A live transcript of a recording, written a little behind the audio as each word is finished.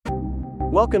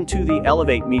Welcome to the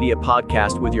Elevate Media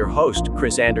Podcast with your host,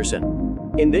 Chris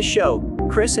Anderson. In this show,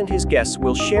 Chris and his guests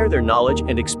will share their knowledge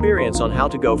and experience on how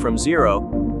to go from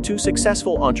zero to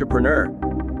successful entrepreneur.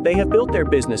 They have built their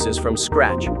businesses from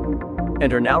scratch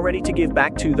and are now ready to give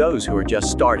back to those who are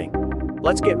just starting.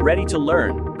 Let's get ready to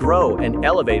learn, grow, and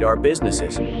elevate our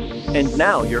businesses. And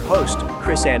now, your host,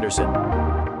 Chris Anderson.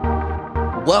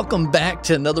 Welcome back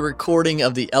to another recording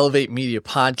of the Elevate Media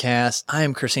Podcast. I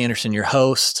am Chris Anderson, your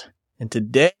host. And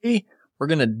today, we're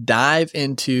going to dive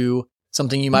into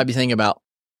something you might be thinking about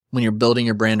when you're building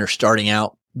your brand or starting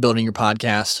out, building your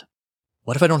podcast.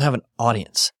 What if I don't have an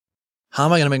audience? How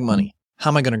am I going to make money? How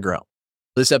am I going to grow?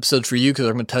 This episode's for you because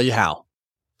I'm going to tell you how.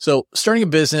 So starting a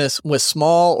business with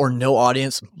small or no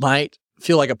audience might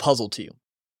feel like a puzzle to you,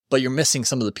 but you're missing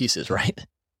some of the pieces, right?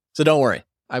 So don't worry.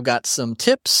 I've got some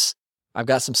tips. I've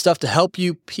got some stuff to help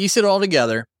you piece it all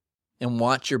together and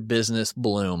watch your business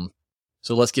bloom.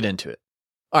 So let's get into it.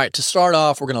 All right, to start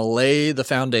off, we're going to lay the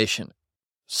foundation.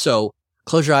 So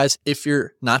close your eyes if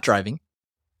you're not driving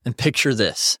and picture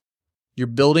this. You're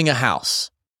building a house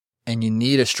and you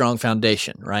need a strong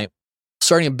foundation, right?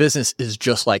 Starting a business is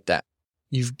just like that.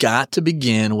 You've got to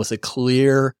begin with a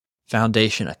clear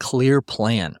foundation, a clear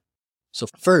plan. So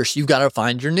first, you've got to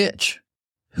find your niche.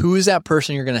 Who is that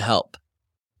person you're going to help?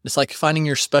 It's like finding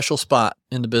your special spot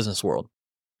in the business world.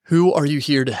 Who are you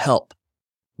here to help?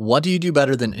 What do you do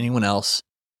better than anyone else?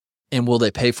 And will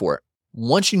they pay for it?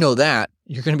 Once you know that,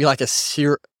 you're going to be like a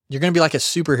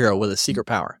superhero with a secret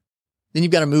power. Then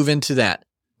you've got to move into that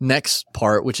next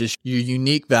part, which is your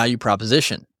unique value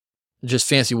proposition. Just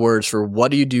fancy words for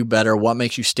what do you do better? What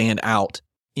makes you stand out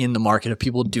in the market of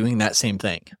people doing that same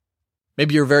thing?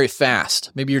 Maybe you're very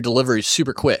fast. Maybe your delivery is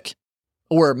super quick.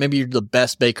 Or maybe you're the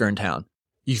best baker in town.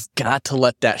 You've got to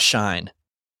let that shine.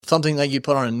 Something like you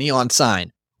put on a neon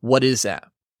sign. What is that?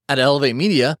 At Elevate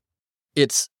Media,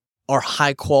 it's our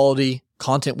high quality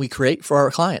content we create for our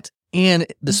clients and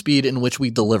the speed in which we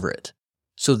deliver it.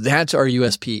 So that's our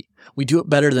USP. We do it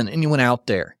better than anyone out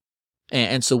there.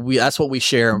 And so that's what we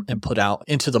share and put out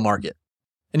into the market.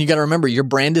 And you got to remember, your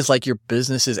brand is like your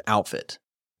business's outfit.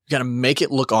 You got to make it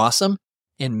look awesome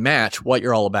and match what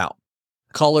you're all about.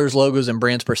 Colors, logos, and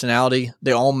brand's personality,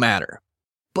 they all matter.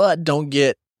 But don't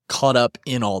get caught up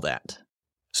in all that.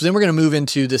 So then we're going to move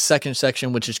into the second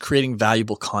section, which is creating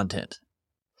valuable content.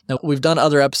 Now, we've done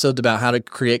other episodes about how to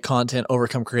create content,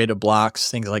 overcome creative blocks,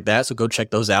 things like that. So go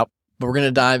check those out. But we're going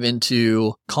to dive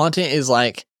into content is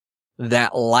like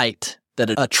that light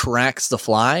that attracts the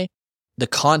fly. The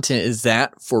content is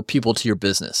that for people to your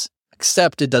business,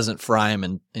 except it doesn't fry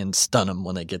them and stun them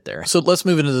when they get there. So let's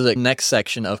move into the next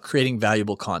section of creating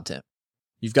valuable content.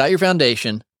 You've got your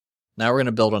foundation. Now we're going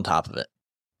to build on top of it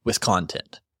with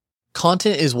content.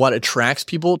 Content is what attracts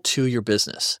people to your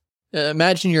business.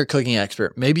 Imagine you're a cooking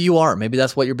expert. Maybe you are. Maybe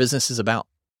that's what your business is about.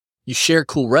 You share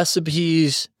cool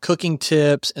recipes, cooking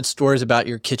tips, and stories about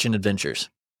your kitchen adventures.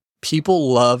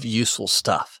 People love useful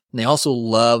stuff. And they also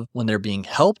love when they're being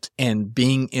helped and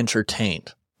being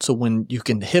entertained. So when you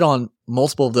can hit on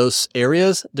multiple of those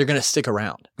areas, they're going to stick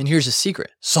around. And here's a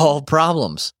secret. Solve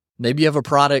problems. Maybe you have a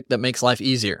product that makes life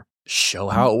easier. Show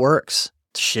how it works.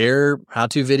 Share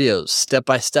how-to videos,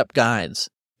 step-by-step guides.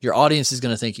 Your audience is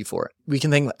going to thank you for it. We can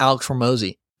thank Alex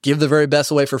Hormozi. Give the very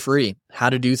best away for free, how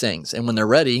to do things. And when they're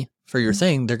ready for your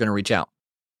thing, they're going to reach out.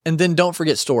 And then don't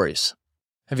forget stories.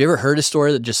 Have you ever heard a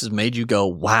story that just has made you go,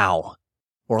 wow?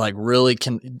 Or like really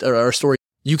or a story?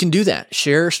 You can do that.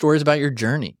 Share stories about your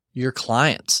journey, your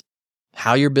clients,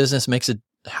 how your business makes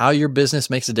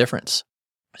a difference.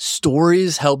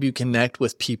 Stories help you connect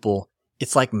with people.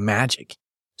 It's like magic.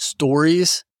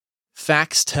 Stories,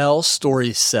 facts tell,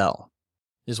 stories sell,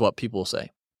 is what people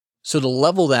say. So to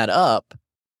level that up,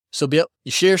 you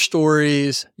share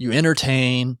stories, you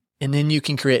entertain, and then you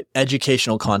can create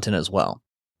educational content as well.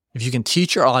 If you can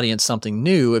teach your audience something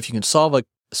new, if you can solve a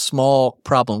small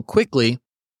problem quickly,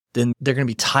 then they're going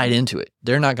to be tied into it.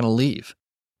 They're not going to leave.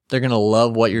 They're going to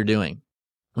love what you're doing.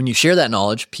 When you share that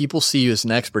knowledge, people see you as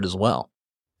an expert as well.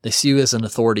 They see you as an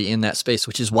authority in that space,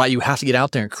 which is why you have to get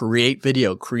out there and create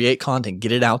video, create content,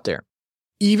 get it out there.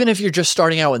 Even if you're just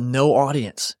starting out with no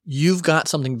audience, you've got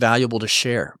something valuable to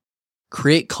share.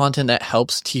 Create content that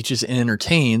helps, teaches, and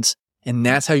entertains, and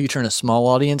that's how you turn a small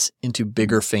audience into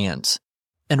bigger fans.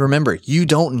 And remember, you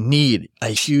don't need a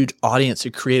huge audience to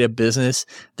create a business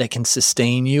that can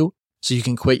sustain you so you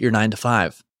can quit your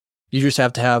 9-to-5. You just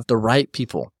have to have the right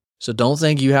people. So don't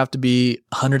think you have to be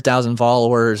 100,000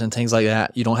 followers and things like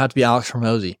that. You don't have to be Alex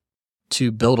Hormozi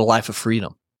to build a life of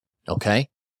freedom. Okay?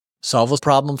 Solve this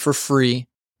problem for free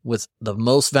with the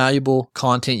most valuable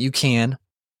content you can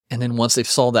And then once they've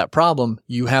solved that problem,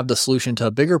 you have the solution to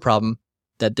a bigger problem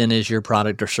that then is your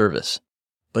product or service.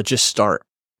 But just start.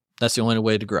 That's the only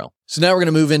way to grow. So now we're going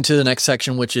to move into the next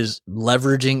section, which is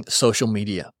leveraging social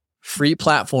media. Free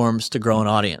platforms to grow an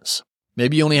audience.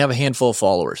 Maybe you only have a handful of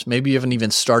followers. Maybe you haven't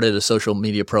even started a social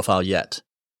media profile yet.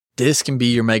 This can be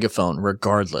your megaphone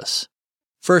regardless.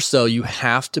 First though, you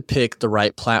have to pick the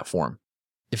right platform.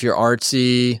 If you're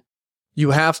artsy,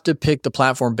 you have to pick the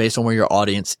platform based on where your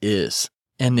audience is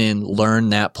and then learn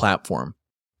that platform.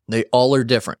 They all are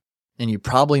different and you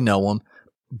probably know them.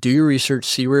 Do your research,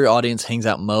 see where your audience hangs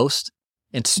out most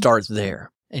and start there.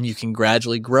 And you can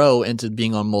gradually grow into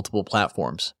being on multiple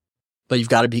platforms. But you've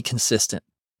got to be consistent.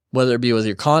 Whether it be with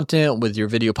your content, with your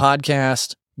video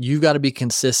podcast, you've got to be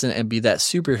consistent and be that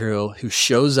superhero who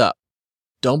shows up.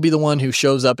 Don't be the one who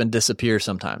shows up and disappears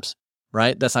sometimes,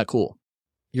 right? That's not cool.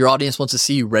 Your audience wants to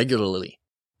see you regularly.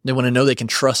 They want to know they can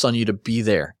trust on you to be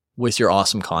there with your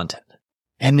awesome content.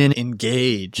 And then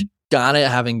engage. Gotta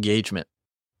have engagement.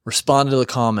 Respond to the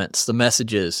comments, the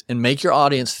messages, and make your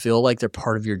audience feel like they're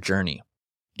part of your journey.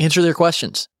 Answer their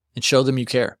questions and show them you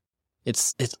care.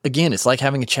 It's like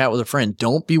having a chat with a friend.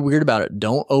 Don't be weird about it.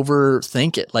 Don't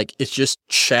overthink it. Like it's just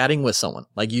chatting with someone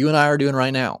like you and I are doing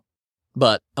right now.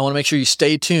 But I want to make sure you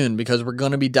stay tuned because we're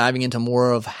going to be diving into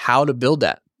more of how to build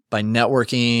that by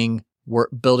networking,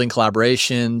 building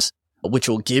collaborations, which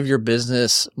will give your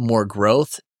business more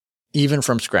growth, even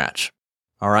from scratch.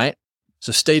 All right.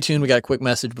 So stay tuned. We got a quick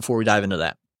message before we dive into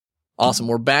that. Awesome.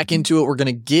 We're back into it. We're going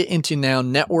to get into now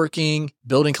networking,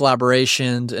 building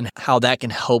collaborations, and how that can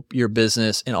help your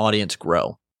business and audience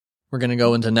grow. We're going to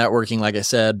go into networking, like I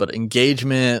said, but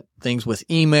engagement, things with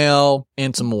email,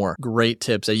 and some more great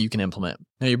tips that you can implement.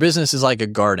 Now, your business is like a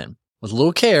garden. With a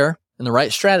little care and the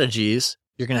right strategies,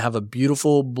 you're going to have a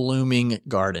beautiful, blooming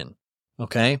garden.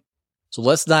 Okay? So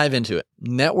let's dive into it.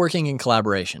 Networking and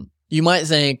collaboration. You might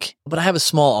think, but I have a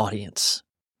small audience.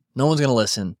 No one's going to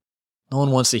listen. No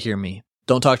one wants to hear me.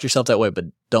 Don't talk to yourself that way, but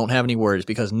don't have any worries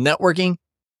because networking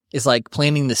is like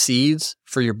planting the seeds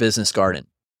for your business garden.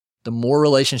 The more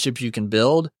relationships you can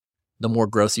build, the more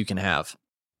growth you can have.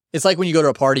 It's like when you go to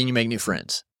a party and you make new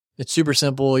friends. It's super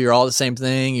simple. You're all the same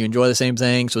thing. You enjoy the same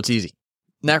thing. So it's easy.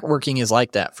 Networking is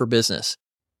like that for business.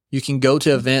 You can go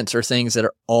to events or things that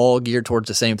are all geared towards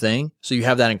the same thing. So you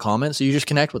have that in common. So you just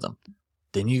connect with them.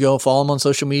 Then you go follow them on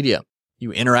social media.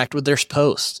 You interact with their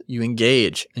posts, you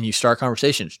engage, and you start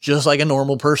conversations just like a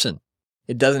normal person.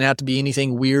 It doesn't have to be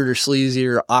anything weird or sleazy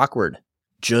or awkward.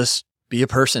 Just be a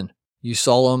person. You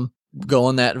saw them go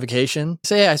on that vacation.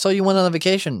 Say, hey, I saw you went on a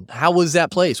vacation. How was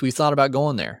that place? We thought about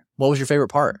going there. What was your favorite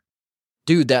part?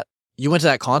 Dude, you went to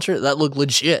that concert? That looked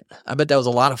legit. I bet that was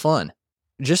a lot of fun.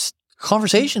 Just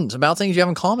conversations about things you have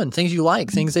in common, things you like,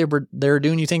 things they're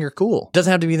doing you think are cool. It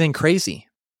doesn't have to be anything crazy.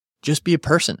 Just be a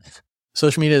person.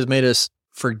 Social media has made us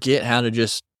forget how to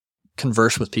just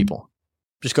converse with people.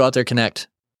 Just go out there, connect,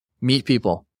 meet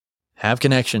people, have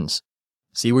connections,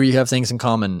 see where you have things in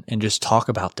common, and just talk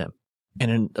about them.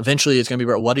 And then eventually it's going to be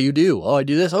about, what do you do? Oh, I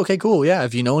do this. Okay, cool. Yeah.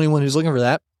 If you know anyone who's looking for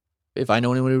that, if I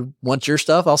know anyone who wants your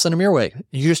stuff, I'll send them your way.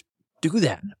 You just do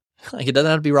that. Like it doesn't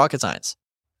have to be rocket science.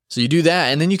 So you do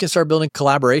that, and then you can start building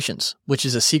collaborations, which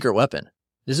is a secret weapon.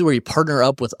 This is where you partner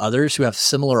up with others who have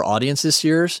similar audiences to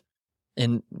yours.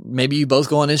 And maybe you both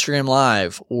go on Instagram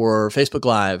Live or Facebook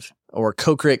Live or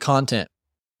co-create content.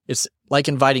 It's like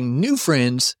inviting new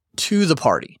friends to the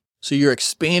party. So you're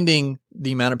expanding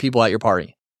the amount of people at your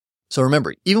party. So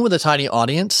remember, even with a tiny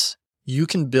audience, you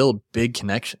can build big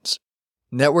connections.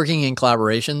 Networking and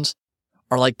collaborations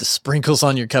are like the sprinkles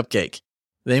on your cupcake.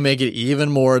 They make it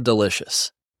even more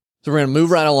delicious. So we're going to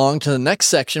move right along to the next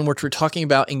section, which we're talking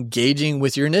about engaging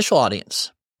with your initial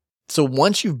audience. So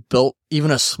once you've built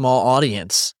even a small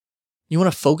audience, you want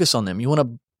to focus on them. You want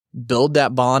to build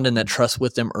that bond and that trust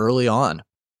with them early on.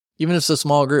 Even if it's a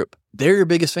small group, they're your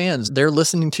biggest fans. They're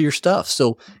listening to your stuff.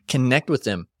 So connect with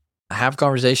them, have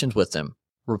conversations with them,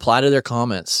 reply to their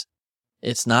comments.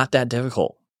 It's not that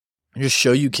difficult. Just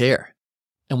show you care.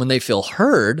 And when they feel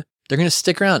heard, they're going to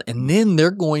stick around, and then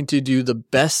they're going to do the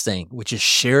best thing, which is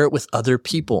share it with other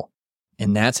people.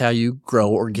 And that's how you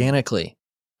grow organically.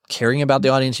 Caring about the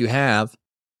audience you have,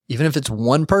 even if it's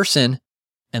one person,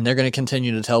 and they're going to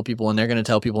continue to tell people, and they're going to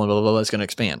tell people, and blah, blah, blah, it's going to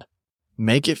expand.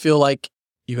 Make it feel like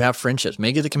you have friendships.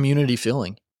 Make it the community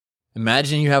feeling.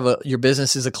 Imagine you have your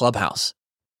business is a clubhouse.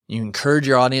 You encourage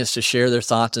your audience to share their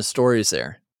thoughts and stories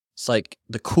there. It's like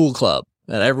the cool club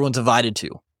that everyone's invited to,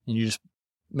 and you just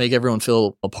make everyone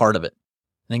feel a part of it.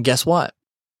 And then guess what?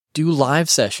 Do live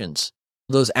sessions.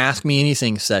 Those Ask Me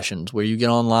Anything sessions where you get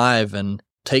on live and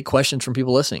take questions from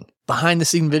people listening. Behind the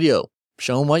scene video.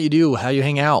 Show them what you do, how you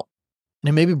hang out. and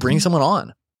then maybe bring someone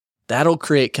on. That'll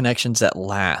create connections that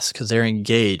last because they're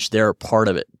engaged. They're a part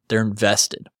of it. They're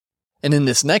invested. And in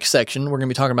this next section, we're going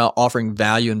to be talking about offering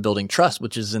value and building trust,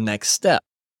 which is the next step.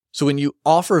 So when you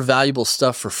offer valuable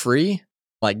stuff for free,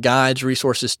 like guides,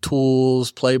 resources,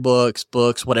 tools, playbooks,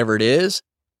 books, whatever it is,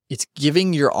 it's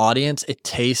giving your audience a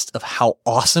taste of how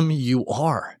awesome you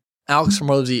are. Alex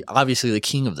Hormozi, obviously the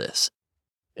king of this.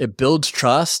 It builds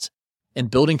trust, and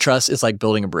building trust is like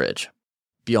building a bridge.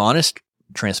 Be honest,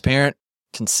 transparent,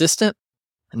 consistent,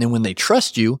 and then when they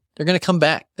trust you, they're going to come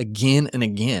back again and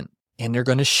again, and they're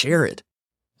going to share it.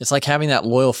 It's like having that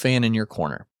loyal fan in your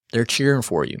corner. They're cheering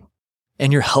for you,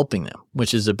 and you're helping them,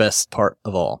 which is the best part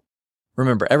of all.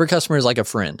 Remember, every customer is like a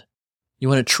friend. You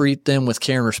want to treat them with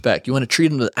care and respect. You want to treat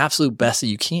them to the absolute best that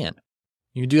you can.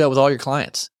 You can do that with all your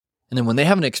clients. And then when they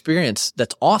have an experience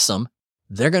that's awesome,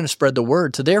 they're going to spread the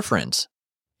word to their friends,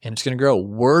 and it's going to grow.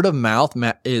 Word of mouth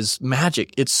is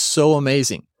magic. It's so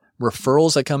amazing.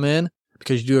 Referrals that come in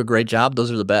because you do a great job,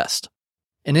 those are the best.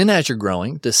 And then as you're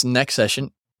growing, this next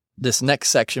section,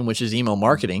 which is email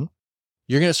marketing,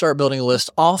 you're going to start building a list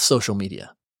off social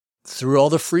media through all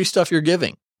the free stuff you're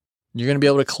giving. You're going to be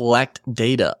able to collect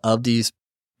data of these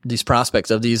prospects,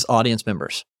 of these audience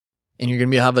members, and you're going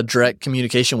to have a direct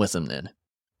communication with them then.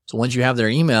 So once you have their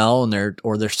email and their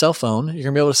cell phone, you're going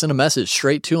to be able to send a message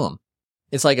straight to them.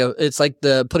 It's like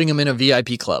putting them in a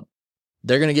VIP club.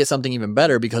 They're going to get something even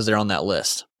better because they're on that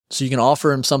list. So you can offer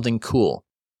them something cool,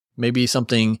 maybe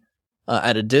something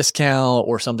at a discount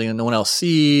or something that no one else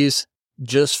sees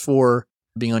just for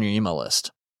being on your email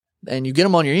list. And you get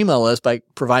them on your email list by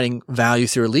providing value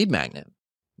through a lead magnet.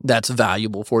 That's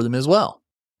valuable for them as well.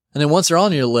 And then once they're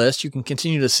on your list, you can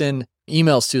continue to send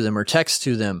emails to them or texts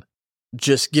to them,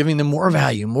 just giving them more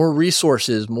value, more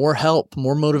resources, more help,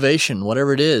 more motivation,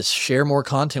 whatever it is. Share more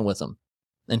content with them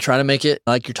and try to make it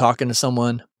like you're talking to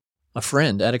someone, a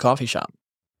friend at a coffee shop.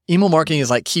 Email marketing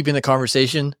is like keeping the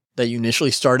conversation that you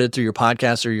initially started through your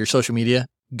podcast or your social media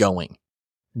going.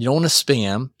 You don't want to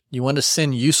spam. You want to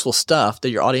send useful stuff that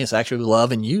your audience actually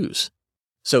love and use.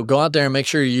 So go out there and make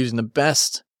sure you're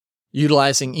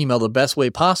utilizing email the best way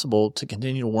possible to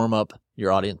continue to warm up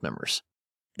your audience members.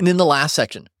 And in the last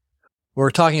section,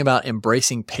 we're talking about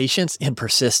embracing patience and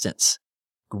persistence.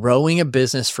 Growing a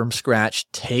business from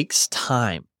scratch takes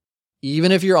time.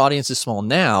 Even if your audience is small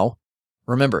now,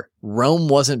 remember, Rome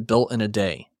wasn't built in a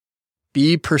day.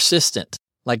 Be persistent,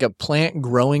 like a plant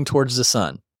growing towards the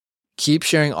sun. Keep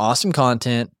sharing awesome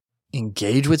content,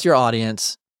 engage with your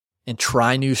audience, and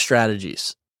try new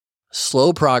strategies.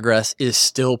 Slow progress is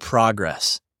still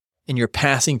progress, and you're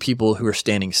passing people who are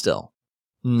standing still,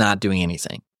 not doing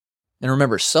anything. And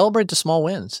remember, celebrate the small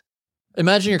wins.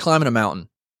 Imagine you're climbing a mountain.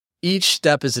 Each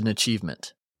step is an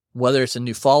achievement. Whether it's a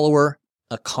new follower,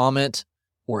 a comment,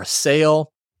 or a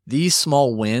sale, these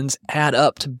small wins add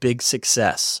up to big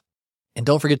success. And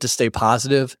don't forget to stay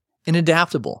positive and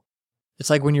adaptable. It's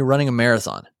like when you're running a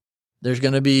marathon. There's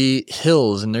going to be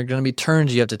hills and there's going to be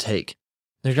turns you have to take.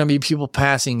 There's going to be people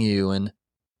passing you, and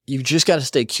you've just got to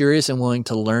stay curious and willing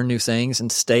to learn new things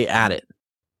and stay at it.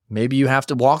 Maybe you have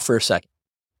to walk for a second.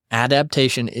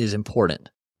 Adaptation is important.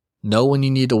 Know when you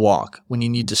need to walk, when you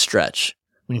need to stretch,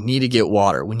 when you need to get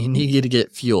water, when you need to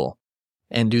get fuel,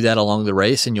 and do that along the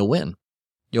race and you'll win.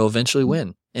 You'll eventually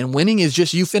win. And winning is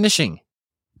just you finishing,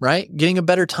 right? Getting a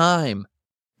better time,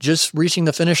 just reaching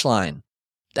the finish line.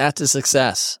 That's a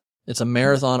success. It's a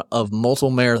marathon of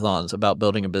multiple marathons about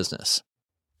building a business.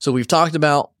 So we've talked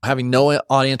about having no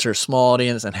audience or small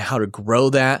audience and how to grow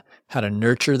that, how to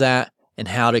nurture that, and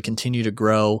how to continue to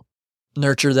grow,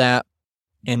 nurture that,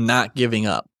 and not giving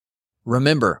up.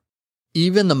 Remember,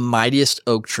 even the mightiest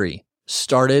oak tree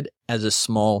started as a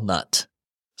small nut.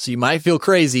 So you might feel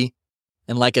crazy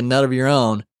and like a nut of your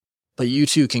own, but you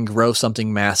too can grow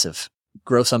something massive,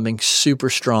 grow something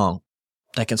super strong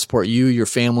that can support you, your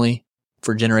family,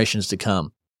 for generations to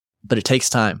come. But it takes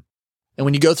time. And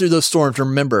when you go through those storms,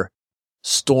 remember,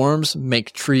 storms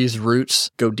make trees' roots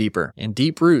go deeper, and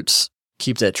deep roots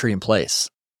keep that tree in place.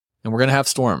 And we're going to have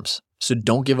storms. So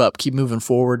don't give up. Keep moving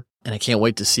forward. And I can't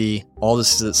wait to see all the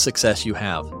success you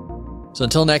have. So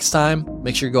until next time,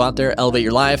 make sure you go out there, elevate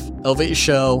your life, elevate your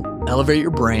show, elevate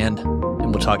your brand,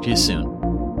 and we'll talk to you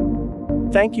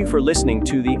soon. Thank you for listening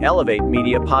to the Elevate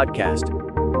Media Podcast.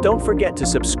 Don't forget to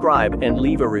subscribe and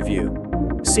leave a review.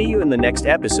 See you in the next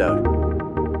episode.